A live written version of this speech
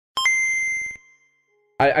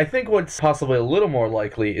I think what's possibly a little more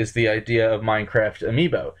likely is the idea of Minecraft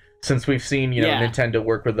Amiibo. Since we've seen, Nintendo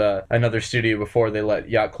work with another studio before, they let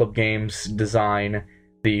Yacht Club Games design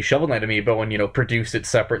the Shovel Knight Amiibo and, produce it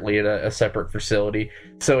separately at a separate facility.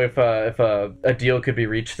 So if a deal could be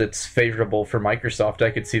reached that's favorable for Microsoft,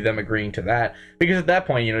 I could see them agreeing to that. Because at that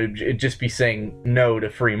point, it'd just be saying no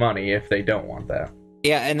to free money if they don't want that.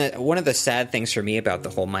 Yeah, and one of the sad things for me about the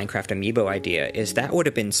whole Minecraft Amiibo idea is that would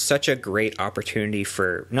have been such a great opportunity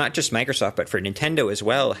for not just Microsoft, but for Nintendo as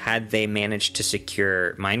well, had they managed to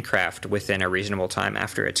secure Minecraft within a reasonable time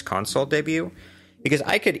after its console debut. Because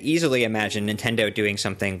I could easily imagine Nintendo doing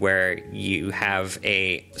something where you have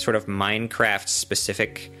a sort of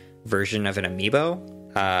Minecraft-specific version of an Amiibo,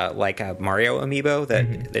 like a Mario Amiibo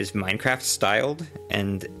that is Minecraft-styled,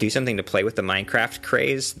 and do something to play with the Minecraft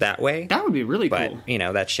craze that way. That would be really cool.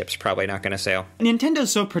 But, that ship's probably not going to sail.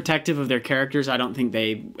 Nintendo's so protective of their characters, I don't think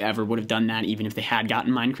they ever would have done that, even if they had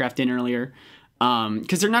gotten Minecraft in earlier.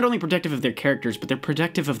 Because they're not only protective of their characters, but they're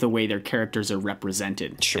protective of the way their characters are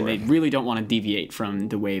represented. Sure. And they really don't want to deviate from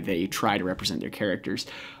the way they try to represent their characters.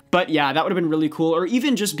 But yeah, that would have been really cool. Or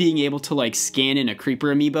even just being able to scan in a creeper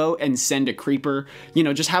amiibo and send a creeper,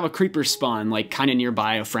 just have a creeper spawn kind of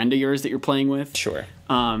nearby a friend of yours that you're playing with. Sure.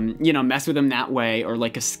 Mess with them that way, or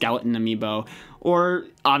a skeleton amiibo. Or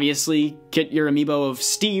obviously get your amiibo of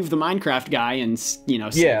Steve, the Minecraft guy, and save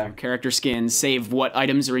your character skins, save what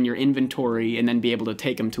items are in your inventory, and then be able to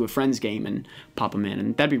take them to a friend's game and pop them in,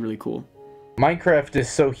 and that'd be really cool. Minecraft is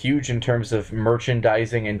so huge in terms of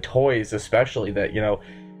merchandising and toys, especially that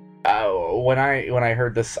when I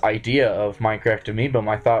heard this idea of Minecraft Amiibo,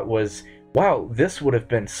 my thought was, wow, this would have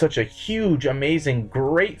been such a huge, amazing,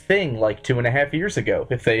 great thing 2.5 years ago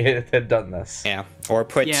if they had done this. Yeah, or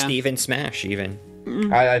put Steve in Smash, even.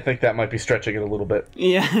 I think that might be stretching it a little bit.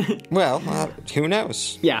 Yeah. Well, who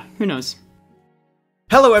knows? Yeah, who knows?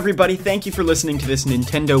 Hello everybody, thank you for listening to this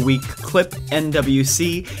Nintendo Week clip,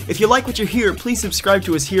 NWC. If you like what you hear, please subscribe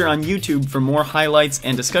to us here on YouTube for more highlights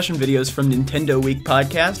and discussion videos from Nintendo Week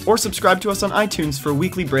podcast, or subscribe to us on iTunes for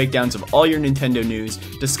weekly breakdowns of all your Nintendo news,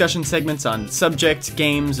 discussion segments on subjects,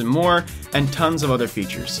 games, and more, and tons of other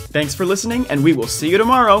features. Thanks for listening, and we will see you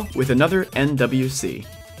tomorrow with another NWC.